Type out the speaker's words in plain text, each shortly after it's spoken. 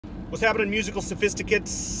What's happening, musical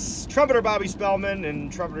sophisticates? Trumpeter Bobby Spellman and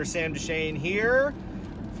trumpeter Sam Dechenne here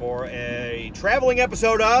for a traveling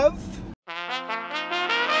episode of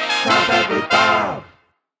Trumpet with Bob.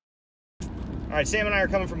 Alright, Sam and I are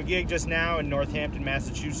coming from a gig just now in Northampton,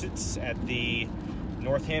 Massachusetts at the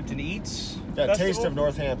Northampton Eats Festival. Taste of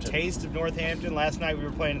Northampton. Taste of Northampton. Last night we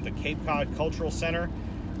were playing at the Cape Cod Cultural Center.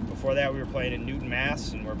 Before that we were playing in Newton,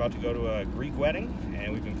 Mass, and we're about to go to a Greek wedding.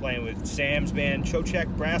 And we've been playing with Sam's band, Cocek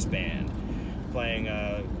Brass Band, playing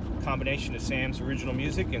a combination of Sam's original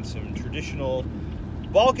music and some traditional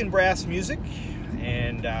Balkan brass music.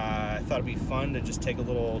 And I thought it'd be fun to just take a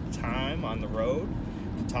little time on the road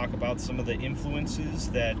to talk about some of the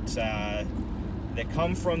influences that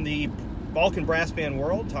come from the Balkan brass band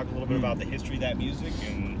world. Talk a little bit about the history of that music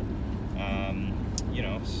and you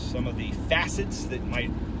know, some of the facets that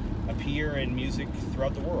might appear in music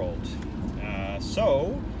throughout the world.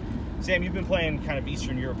 So, Sam, you've been playing kind of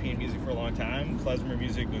Eastern European music for a long time, klezmer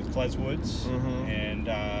music with Klezwoods, and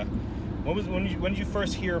when did you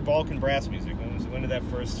first hear Balkan brass music? When did that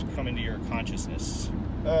first come into your consciousness?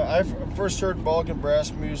 I first heard Balkan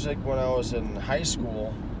brass music when I was in high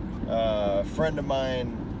school. A friend of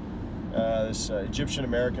mine, this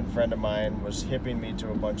Egyptian-American friend of mine, was hipping me to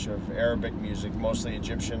a bunch of Arabic music, mostly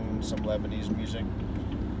Egyptian, some Lebanese music.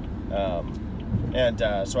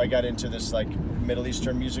 So I got into this like Middle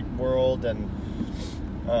Eastern music world and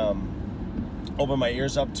opened my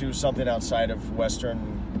ears up to something outside of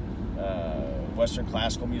Western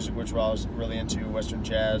classical music, which I was really into, Western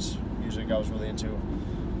jazz music I was really into.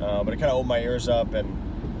 But it kind of opened my ears up and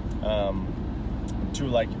to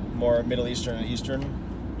like more Middle Eastern and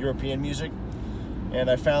Eastern European music. And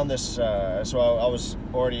I found this, so I was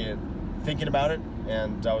already thinking about it,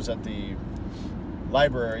 and I was at the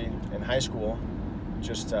library in high school,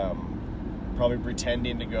 just probably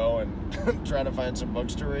pretending to go and try to find some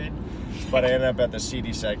books to read. But I ended up at the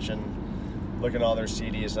CD section looking at all their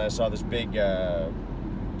CDs, and I saw this big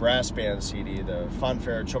brass band CD, the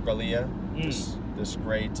Fanfare Chocolia, this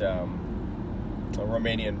great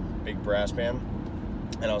Romanian big brass band.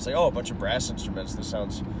 And I was like, oh, a bunch of brass instruments, this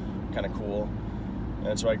sounds kind of cool.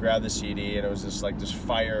 And so I grabbed the CD, and it was this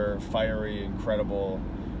fiery, incredible,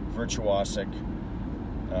 virtuosic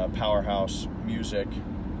powerhouse music.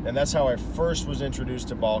 And that's how I first was introduced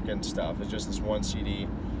to Balkan stuff. It's just this one CD.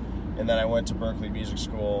 And then I went to Berkeley Music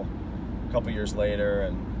School a couple years later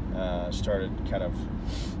and started kind of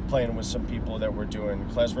playing with some people that were doing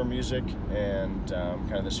klezmer music and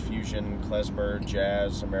kind of this fusion klezmer,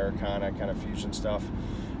 jazz, Americana kind of fusion stuff.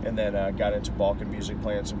 And then got into Balkan music,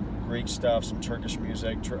 playing some Greek stuff, some Turkish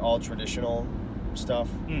music, all traditional stuff.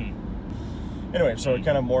 Anyway, so it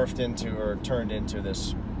kind of morphed into, or turned into,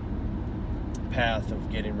 this path of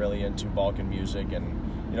getting really into Balkan music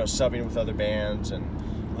and, you know, subbing with other bands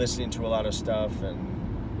and listening to a lot of stuff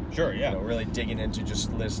and sure, yeah, you know, really digging into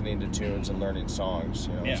just listening to tunes and learning songs,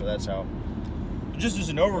 you know. Yeah. So that's how. Just as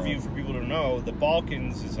an overview for people to know, the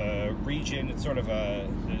Balkans is a region. It's sort of a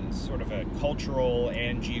cultural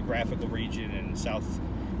and geographical region in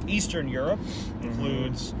southeastern Europe.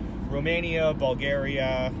 Includes Romania,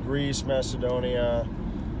 Bulgaria, Greece, Macedonia,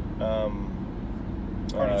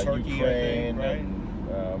 part of Turkey, Ukraine, I think,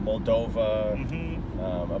 right? and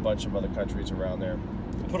Moldova, a bunch of other countries around there.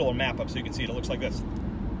 I'll put a little map up so you can see it. It looks like this.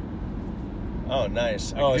 Oh,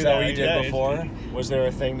 nice. Oh, is that what you did before? Was there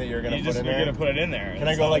a thing that you're going to put in there? You're going to put it in there. Can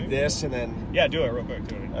I go like this and then... Yeah, do it real quick.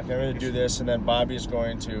 Do it. Okay, I'm going to do this, and then Bobby's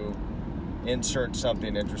going to insert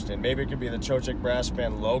something interesting. Maybe it could be the Cocek Brass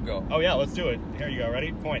Band logo. Oh, yeah, let's do it. Here you go.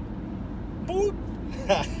 Ready? Point. Boop!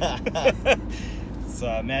 It's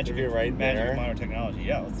magic of modern technology.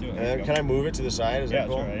 Yeah, let's do it. Can I move it to the side? Is that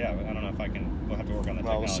cool? Sure, yeah. I don't know if I can. We'll have to work on that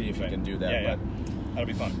technology. We'll see if you can do that. Yeah, that'll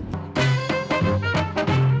be fun.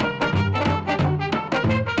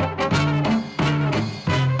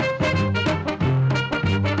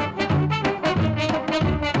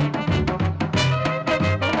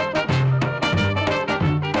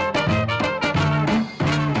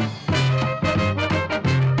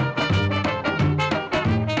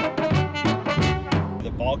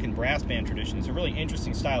 Balkan brass band tradition is a really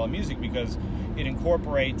interesting style of music because it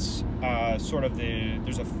incorporates sort of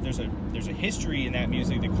there's a history in that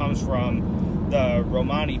music that comes from the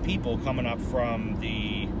Romani people coming up from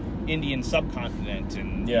the Indian subcontinent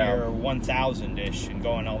in year 1000-ish and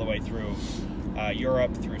going all the way through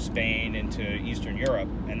Europe, through Spain into Eastern Europe.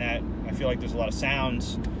 And that, I feel like there's a lot of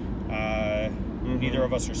sounds. Neither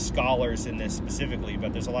of us are scholars in this specifically,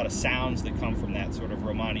 but there's a lot of sounds that come from that sort of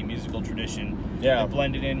Romani musical tradition. Yeah. That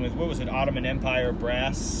blended in with, what was it, Ottoman Empire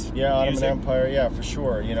brass? Yeah, Ottoman Empire, yeah, for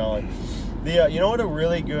sure. You know, you know what a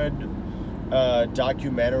really good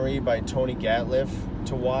documentary by Tony Gatliff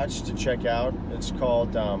to check out. It's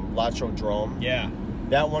called Lacho Drome. Yeah.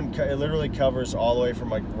 That one, it literally covers all the way from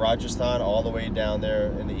like Rajasthan all the way down there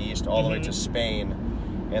in the east, all the way to Spain,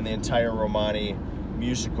 and the entire Romani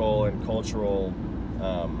musical and cultural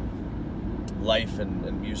life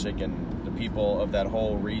and music and the people of that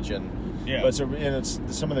whole region. Yeah. But it's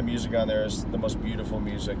some of the music on there is the most beautiful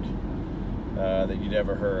music that you'd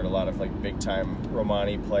ever heard. A lot of like big time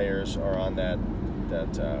Romani players are on that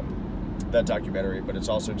documentary, but it's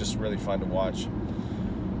also just really fun to watch.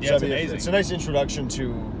 Yeah, so, it's amazing. It's a nice introduction to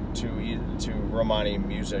Romani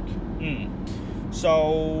music.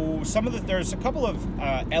 So there's a couple of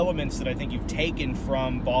elements that I think you've taken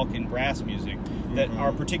from Balkan brass music that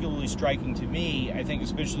are particularly striking to me. I think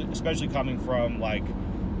especially coming from like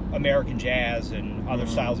American jazz and other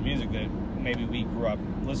styles of music that maybe we grew up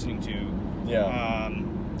listening to. Yeah.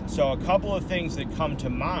 So a couple of things that come to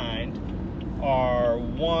mind are,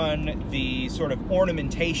 one, the sort of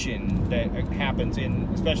ornamentation that happens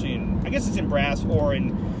especially in, I guess it's in brass or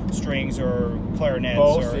in strings or clarinets.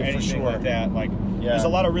 Both, or anything for sure. like that. Like, yeah. There's a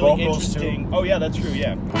lot of really Vocals interesting. too. Oh yeah, that's true.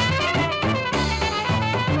 Yeah.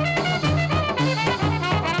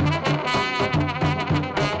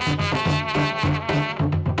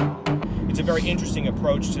 It's a very interesting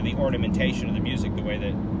approach to the ornamentation of the music, the way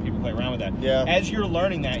that people play around with that. Yeah. As you're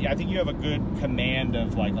learning that, I think you have a good command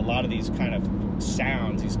of like a lot of these kind of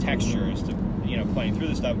sounds, these textures, to playing through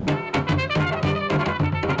this stuff.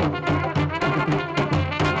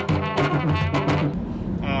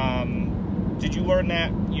 Did you learn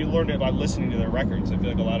that? You learned it by listening to their records. I feel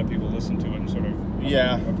like a lot of people listen to it and sort of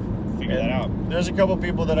figure that out. There's a couple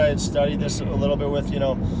people that I had studied this a little bit with,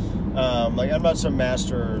 like I'm not some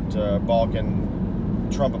mastered Balkan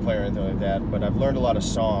trumpet player or anything like that, but I've learned a lot of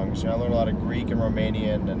songs. I learned a lot of Greek and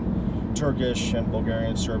Romanian and Turkish and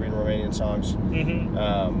Bulgarian, Serbian, Romanian songs,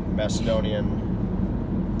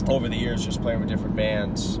 Macedonian, over the years, just playing with different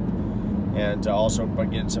bands. And also by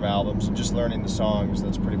getting some albums and just learning the songs.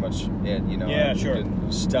 That's pretty much it, Yeah, sure. I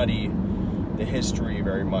didn't study the history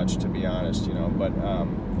very much, to be honest, but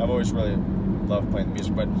I've always really loved playing the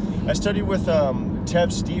music. But I studied with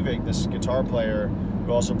Tev Stevik, this guitar player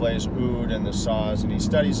who also plays oud and the saz, and he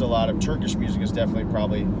studies a lot of Turkish music. Is definitely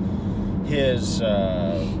probably his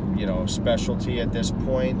specialty at this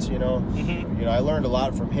point. I learned a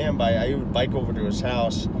lot from him. I would bike over to his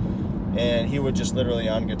house, and he would just literally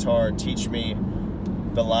on guitar teach me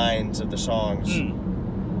the lines of the songs,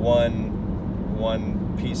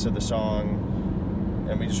 one piece of the song,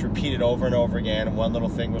 and we just repeat it over and over again. And one little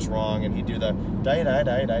thing was wrong, and he'd do the die,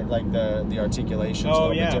 like the articulations a little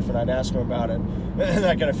bit different. I'd ask him about it, and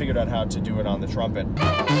I kind of figured out how to do it on the trumpet.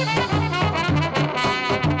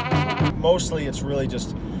 Mostly, it's really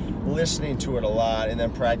just listening to it a lot and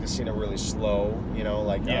then practicing it really slow.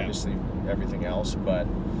 Obviously everything else, but.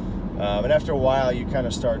 And after a while, you kind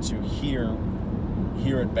of start to hear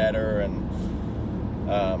it better, and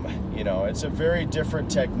it's a very different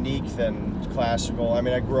technique than classical. I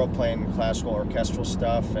mean, I grew up playing classical orchestral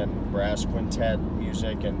stuff and brass quintet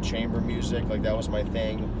music and chamber music, like that was my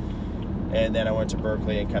thing. And then I went to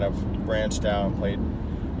Berkeley and kind of branched out and played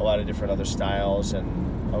a lot of different other styles.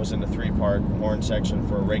 And I was in the 3-part horn section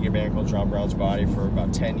for a reggae band called John Brown's Body for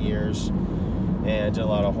about 10 years. And I did a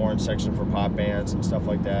lot of horn section for pop bands and stuff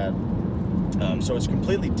like that. So it's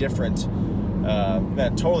completely different,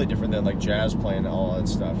 totally different than like jazz playing and all that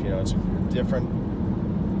stuff. It's different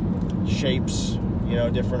shapes,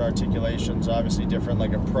 different articulations, obviously different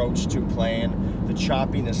like approach to playing. The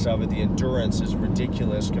choppiness of it, the endurance is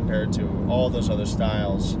ridiculous compared to all those other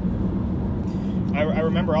styles. I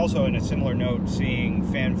remember also in a similar note seeing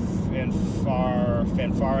fanfare. I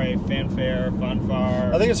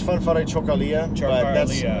think it's fanfare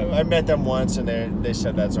chokalia. I met them once and they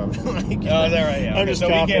said that, so I'm like, oh, is that right? Yeah. Okay, so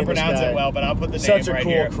we can't pronounce it well, but I'll put the name right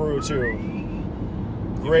here. Such a cool crew too.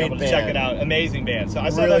 Great band. Check it out. Amazing band. So I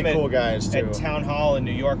saw really them cool guys too. at Town Hall in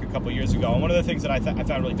New York a couple years ago. And one of the things that I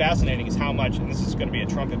found really fascinating is how much, and this is going to be a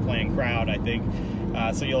trumpet playing crowd, I think,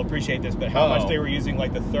 so you'll appreciate this, but how much they were using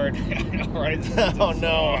like the third. Right? Oh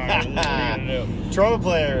no! What are you gonna do? Trumpet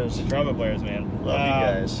players, man. Love you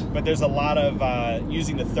guys. But there's a lot of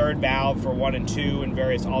using the third valve for 1 and 2 and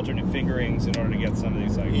various alternate fingerings in order to get some of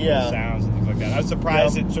these like sounds and things like that. I was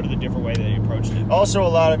surprised at sort of the different way that they approached it. Also, a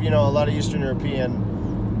lot of Eastern European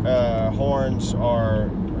horns are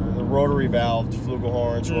the rotary valved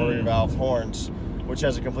flugelhorns, rotary valve horns, which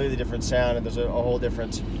has a completely different sound, and there's a whole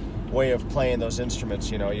different way of playing those instruments.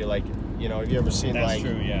 Have you ever seen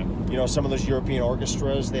some of those European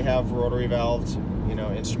orchestras? They have rotary valved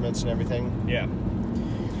instruments and everything.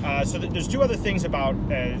 Yeah. So there's two other things about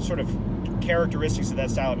sort of characteristics of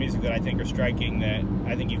that style of music that I think are striking, that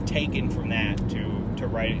I think you've taken from that to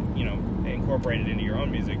write it, you know, incorporate it into your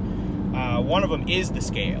own music. One of them is the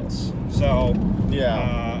scales. So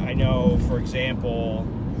yeah, I know, for example,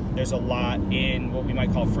 there's a lot in what we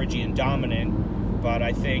might call Phrygian dominant, but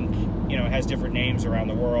I think, you know, it has different names around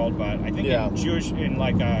the world. But I think in Jewish, in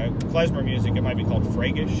like klezmer music, it might be called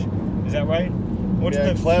Phrygish. Is that right? What's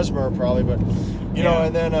the klezmer probably, but you know,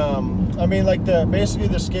 and then I mean, like basically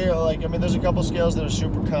the scale, like I mean, there's a couple scales that are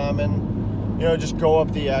super common. You know, just go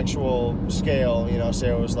up the actual scale. You know, say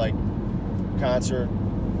it was like concert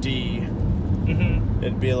D. Mm-hmm.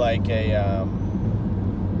 It'd be like a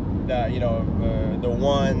you know, the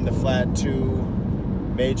 1, the flat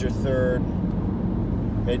 2, major 3rd,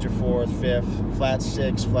 major 4th, 5th, flat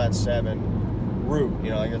 6, flat 7, root.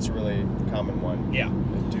 You know, like that's a really common one. Yeah.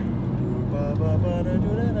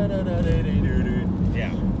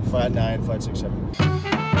 Yeah. Flat 9, flat 6, 7.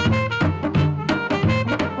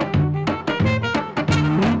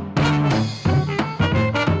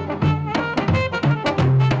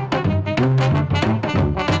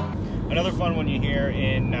 Another fun one you hear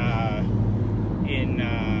in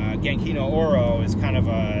Gankino Oro is kind of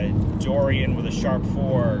a Dorian with a sharp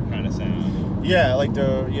 4 kind of sound. Yeah, like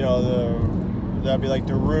that'd be like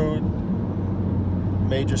the root,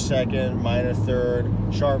 major 2nd, minor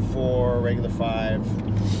 3rd, sharp 4, regular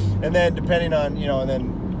 5, and then depending on, you know, and then,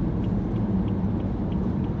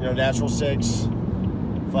 you know, natural 6,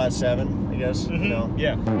 flat 7, I guess. Mm-hmm. You know.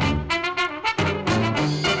 Yeah.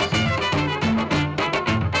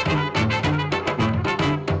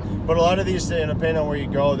 But a lot of these, depending on where you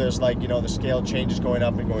go, there's like, you know, the scale changes going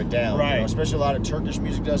up and going down. Right. You know, especially a lot of Turkish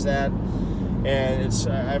music does that. And it's,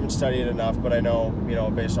 I haven't studied it enough, but I know, you know,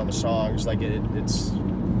 based on the songs, like it's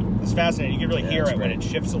fascinating. You can really hear it when it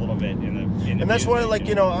shifts a little bit in the and that's why, like,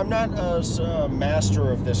 you know, I'm not a master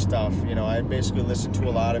of this stuff. You know, I basically listen to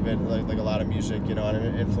a lot of it, like a lot of music, you know, and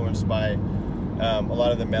I'm influenced by a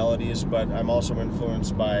lot of the melodies, but I'm also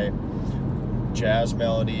influenced by jazz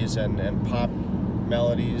melodies and pop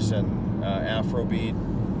melodies and Afrobeat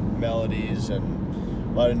melodies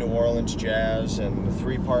and a lot of New Orleans jazz and the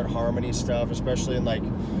 3-part harmony stuff, especially in, like,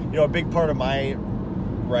 you know, a big part of my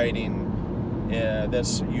writing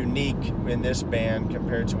that's unique in this band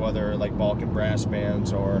compared to other, like, Balkan brass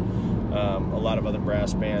bands or a lot of other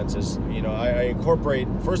brass bands is, you know, I incorporate,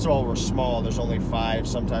 first of all, we're small, there's only 5,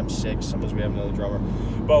 sometimes 6, sometimes we have another drummer,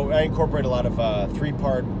 but I incorporate a lot of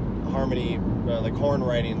 3-part harmony, like horn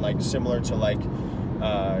writing, like similar to, like,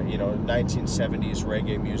 you know, 1970s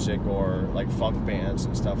reggae music or like funk bands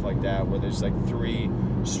and stuff like that, where there's like 3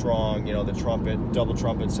 strong, you know, the trumpet, double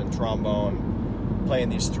trumpets and trombone playing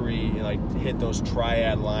these 3, you know, like hit those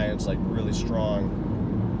triad lines like really strong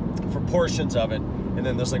for portions of it, and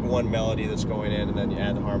then there's like one melody that's going in and then you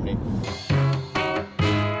add the harmony.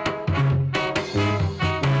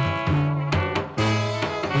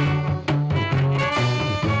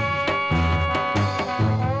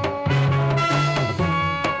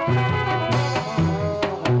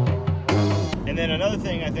 Another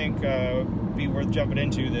thing I think be worth jumping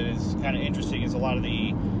into that is kind of interesting is a lot of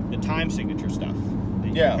the time signature stuff.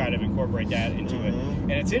 That you kind of incorporate that into it.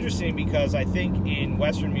 And it's interesting because I think in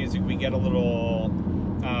Western music we get a little,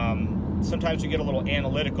 sometimes we get a little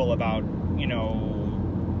analytical about, you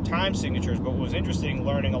know, time signatures, but what was interesting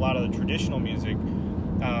learning a lot of the traditional music,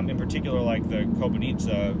 in particular like the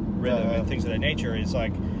Kobanitsa rhythm and things of that nature, is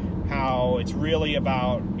like how it's really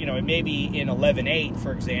about, you know, it may be in 11/8,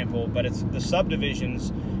 for example, but it's the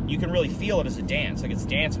subdivisions, you can really feel it as a dance, like it's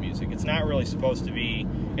dance music. It's not really supposed to be,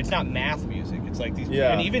 it's not math music. It's like these,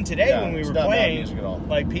 and even today when we were playing,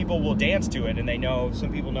 like people will dance to it, and they know,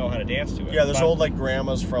 some people know how to dance to it. Yeah, there's old like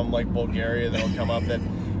grandmas from like Bulgaria that'll come up that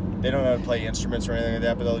they don't know how to play instruments or anything like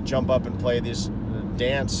that, but they'll jump up and play this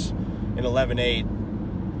dance in 11/8.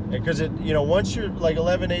 Because it, you know, once you're like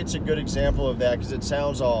 11/8's a good example of that, because it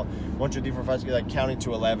sounds all 1, 2, 3, 4, 5, 6, like counting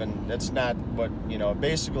to 11. That's not what, you know,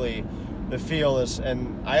 basically the feel is,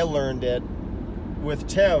 and I learned it with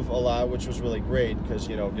Tev a lot, which was really great because,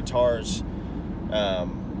 you know, guitars,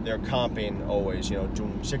 they're comping always, you know,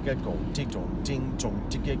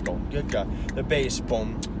 the bass,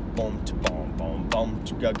 boom, boom, boom, boom, boom,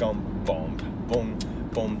 boom, boom, boom.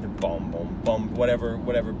 Boom, boom, boom, boom,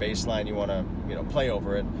 whatever bass line you want to, you know, play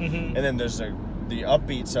over it. And then there's the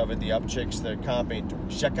upbeats of it, the upchicks, the comping.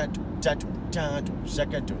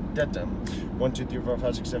 1, 2, 3, 4,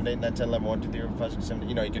 5, 6, 7, 8, 9, 10, 11, 1, 2, 3, 4, 5, 6, 7,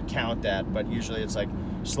 you know, you could count that, but usually it's like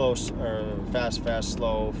slow, or fast, fast,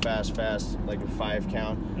 slow, fast, fast, like a 5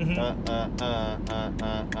 count. Boom, boom,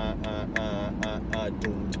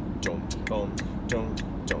 boom, boom,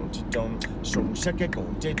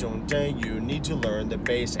 You need to learn the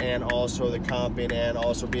bass and also the comping and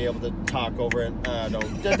also be able to talk over it. I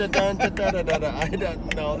don't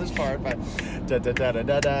know this part, but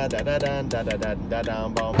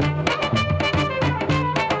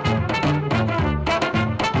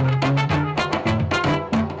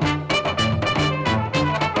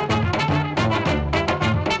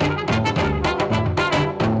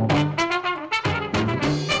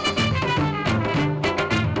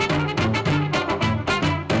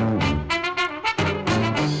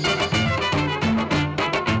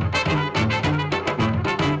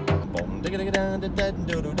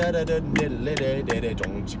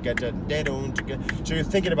so you're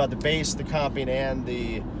thinking about the bass, the comping, and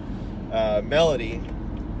the melody,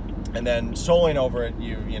 and then soloing over it.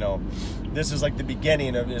 You know, this is like the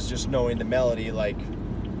beginning of is just knowing the melody. Like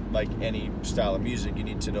any style of music, you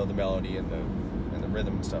need to know the melody and the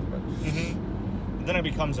rhythm and stuff. But then it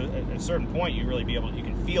becomes at a certain point you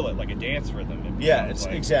can feel it like a dance rhythm. Yeah, it's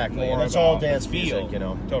like exactly. And it's all dance music, you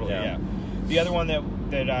know. Totally, yeah. The other one that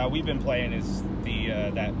we've been playing is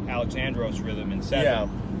that Alexandros rhythm in 7,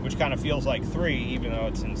 which kind of feels like 3, even though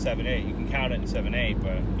it's in 7/8. You can count it in 7/8,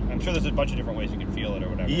 but I'm sure there's a bunch of different ways you can feel it or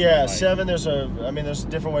whatever. Yeah, 7. There's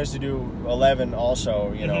different ways to do 11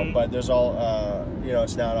 also, you know. But there's all, you know,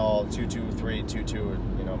 it's not all 2/2/3, 2/2,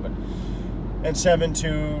 you know. But and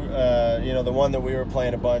 7/2, you know, the one that we were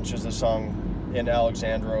playing a bunch is the song in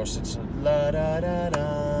Alexandros. It's la da da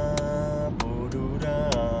da, boo doo da.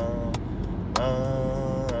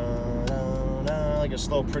 Like a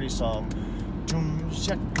slow, pretty song.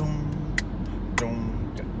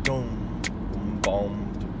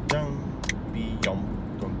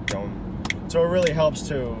 So it really helps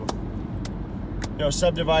to, you know,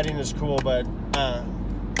 subdividing is cool, but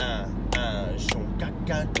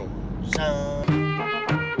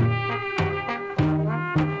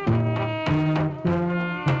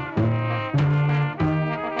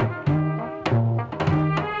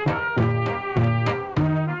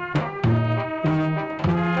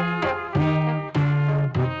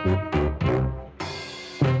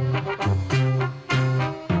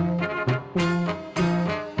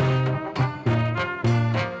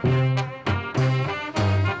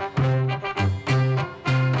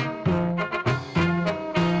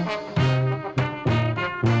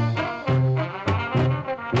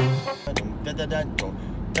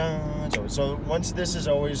so once this is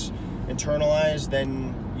always internalized,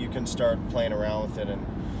 then you can start playing around with it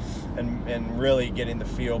and really getting the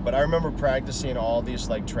feel. But I remember practicing all these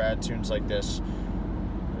like trad tunes like this,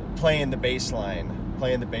 playing the bass line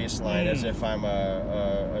as if I'm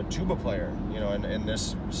a tuba player, you know. In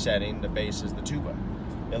this setting, the bass is the tuba,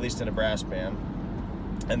 at least in a brass band.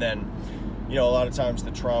 And then, you know, a lot of times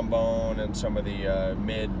the trombone and some of the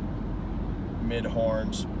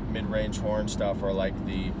mid-range horn stuff, or like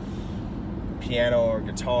the piano or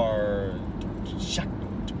guitar,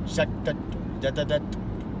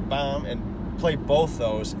 and play both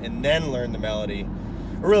those and then learn the melody,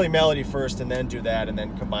 or really melody first and then do that and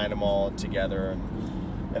then combine them all together.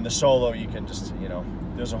 And the solo, you can just, you know,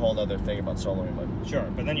 there's a whole other thing about soloing, but sure,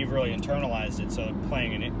 but then you've really internalized it, so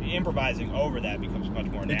playing and improvising over that becomes much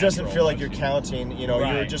more natural. It doesn't feel like you're counting, you know.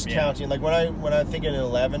 Right, you're just counting. Like when I think in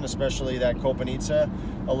 11, especially that Kopanica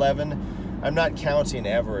 11, I'm not counting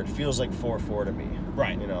ever. It feels like 4/4 to me,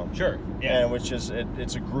 right? You know, sure, yeah. And which is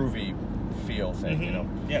it's a groovy feel thing, you know.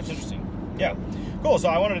 Yeah, it's interesting. Yeah, cool. So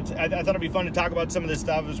I thought it'd be fun to talk about some of this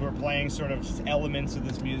stuff as we're playing sort of elements of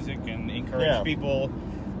this music and encourage people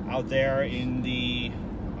out there on the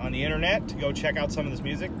internet to go check out some of this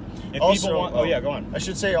music. If also, people want, go on. I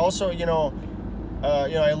should say also, you know,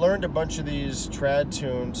 I learned a bunch of these trad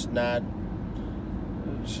tunes, not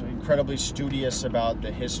incredibly studious about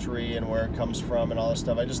the history and where it comes from and all this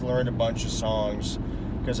stuff. I just learned a bunch of songs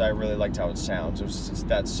because I really liked how it sounds. It's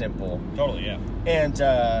that simple. Totally, yeah. And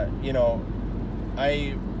you know,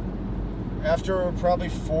 after probably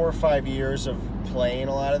 4 or 5 years of playing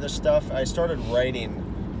a lot of this stuff, I started writing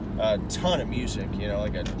a ton of music, you know,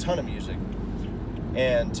 like a ton of music.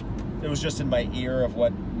 And it was just in my ear of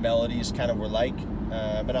what melodies kind of were like,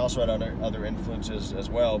 but I also had other influences as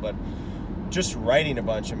well. But just writing a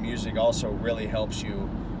bunch of music also really helps you.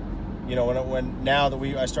 You know,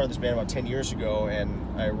 I started this band about 10 years ago, and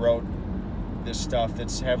I wrote this stuff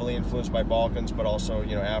that's heavily influenced by Balkans, but also,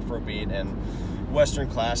 you know, Afrobeat and Western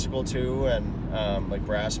classical too, and like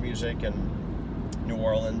brass music and New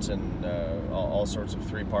Orleans and all sorts of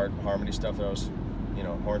 3-part harmony stuff that I was, you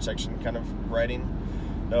know, horn section kind of writing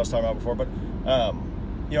that I was talking about before. But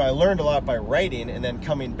you know, I learned a lot by writing, and then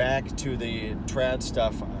coming back to the trad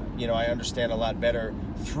stuff, you know, I understand a lot better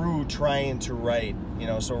through trying to write, you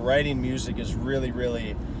know. So writing music is really,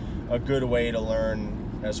 really a good way to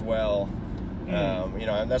learn as well. You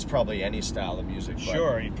know, and that's probably any style of music.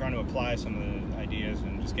 Sure, you're trying to apply some of the ideas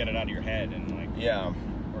and just get it out of your head and like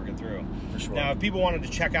work it through. For sure. Now, if people wanted to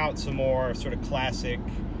check out some more sort of classic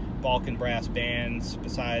Balkan brass bands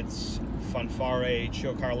besides Fanfare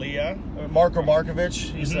Chokarlia, Marko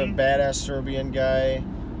Markovic, he's a badass Serbian guy.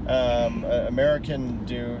 American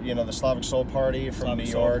dude, you know, the Slavic Soul Party from New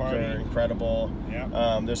York are incredible.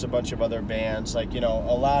 There's a bunch of other bands, like, you know,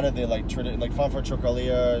 a lot of the like Fanfare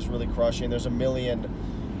Chokarlia is really crushing. There's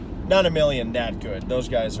not a million that good. Those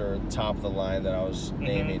guys are top of the line that I was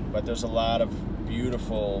naming, but there's a lot of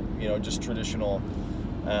beautiful, you know, just traditional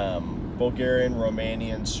Bulgarian,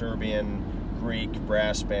 Romanian, Serbian, Greek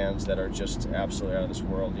brass bands that are just absolutely out of this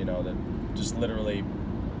world, you know, that just literally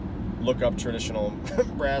look up traditional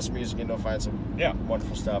brass music and you'll find some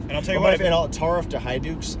wonderful stuff. And I'll tell you what, Tarif to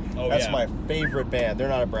Haiduks, that's my favorite band. They're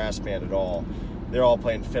not a brass band at all. They're all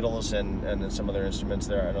playing fiddles and some other instruments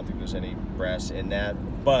there. I don't think there's any brass in that,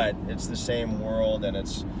 but it's the same world and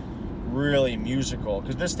it's really musical,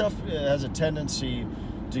 because this stuff has a tendency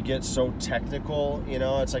to get so technical, you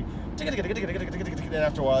know. It's like, and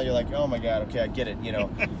after a while you're like, oh my god, okay, I get it, you know.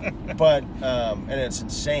 But and it's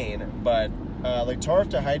insane, but like Tarif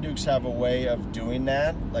to Haiduks have a way of doing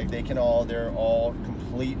that. Like they're all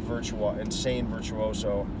complete insane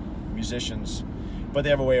virtuoso musicians, but they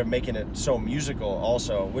have a way of making it so musical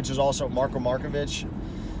also, which is also Marko Markovic.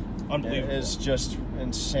 Unbelievable. Is just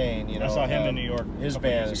insane, you know. I saw him in New York. His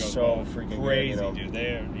band is so freaking crazy, good, you know? dude.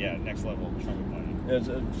 They're next level trumpet playing. There's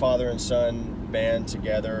a father and son band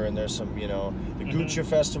together, and there's some, you know, the Gucha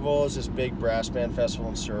Festival is this big brass band festival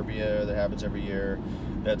in Serbia that happens every year.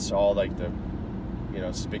 That's all like the, you know,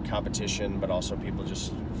 it's a big competition, but also people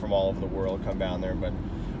just from all over the world come down there. But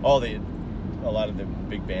a lot of the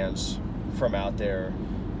big bands from out there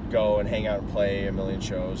go and hang out and play a million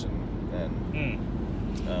shows, and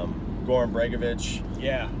Goran Bregovic.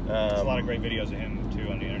 There's a lot of great videos of him too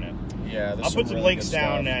on the internet. Yeah, I'll put some links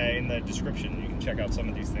down in the description. You can check out some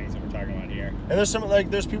of these things that we're talking about here. And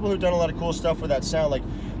there's people who've done a lot of cool stuff with that sound. Like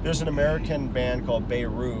there's an American band called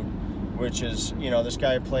Beirut, which is, you know, this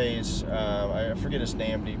guy plays, I forget his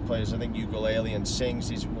name, but he plays, I think, ukulele and sings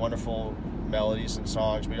these wonderful melodies and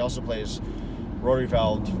songs, but he also plays rotary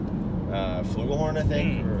valved flugelhorn, I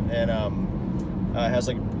think, and has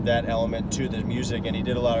like that element to the music, and he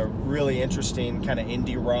did a lot of really interesting kind of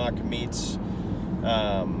indie rock meets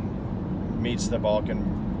the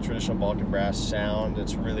traditional Balkan brass sound.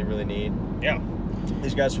 It's really, really neat. Yeah.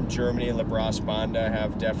 These guys from Germany, La Brass Banda,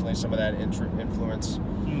 have definitely some of that influence.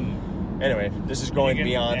 Anyway, this is going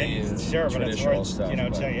beyond the traditional stuff. You know,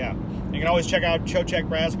 you can always check out Cocek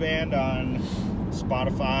Brass Band on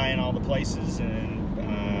Spotify and all the places, and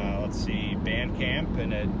let's see, Bandcamp,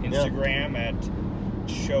 and at Instagram at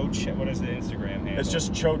Cocek. What is the Instagram handle? It's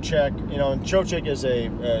just Cocek. You know, and Cocek is a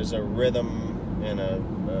rhythm and a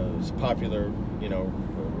popular, you know,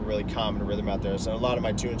 really common rhythm out there. So a lot of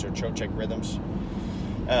my tunes are Cocek rhythms.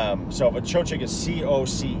 But Cocek is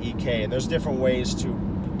C-O-C-E-K, and there's different ways to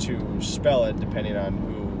spell it depending on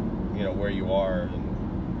who, you know, where you are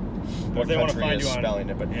and what country is spelling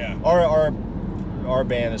it. But our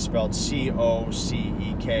band is spelled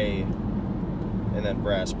C-O-C-E-K and then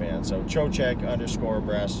brass band. So Cocek _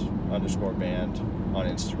 _brass_band on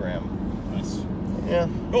Instagram. Nice. Yeah.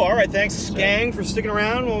 Cool. All right. Thanks, gang, for sticking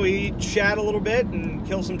around while we chat a little bit and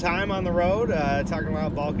kill some time on the road talking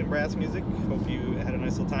about Balkan brass music. Hope you had a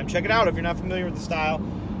nice little time. Check it out if you're not familiar with the style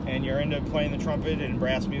and you're into playing the trumpet and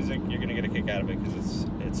brass music. You're gonna get a kick out of it because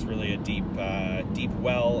it's really a deep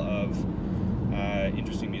well of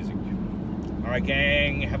interesting music. All right,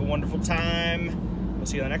 gang. Have a wonderful time. We'll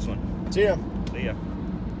see you on the next one. See ya. See ya.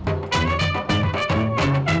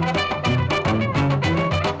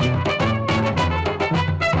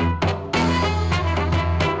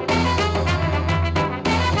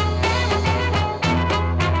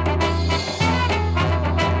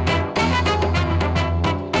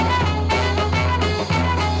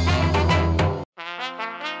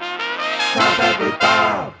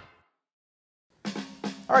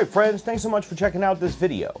 Alright friends, thanks so much for checking out this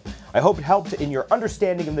video. I hope it helped in your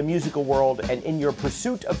understanding of the musical world and in your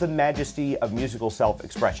pursuit of the majesty of musical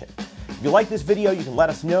self-expression. If you like this video, you can let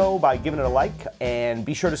us know by giving it a like, and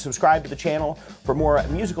be sure to subscribe to the channel for more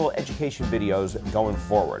musical education videos going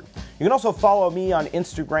forward. You can also follow me on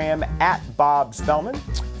Instagram at Bob Spellman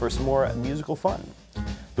for some more musical fun.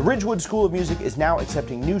 The Ridgewood School of Music is now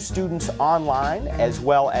accepting new students online as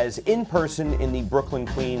well as in person in the Brooklyn,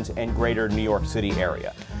 Queens, and greater New York City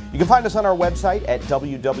area. You can find us on our website at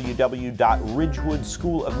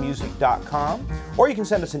www.ridgewoodschoolofmusic.com, or you can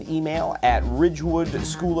send us an email at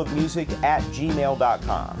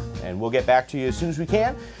ridgewoodschoolofmusic@gmail.com. And we'll get back to you as soon as we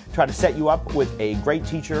can, try to set you up with a great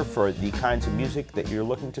teacher for the kinds of music that you're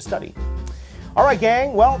looking to study. All right,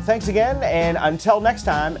 gang, well, thanks again, and until next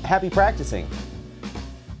time, happy practicing.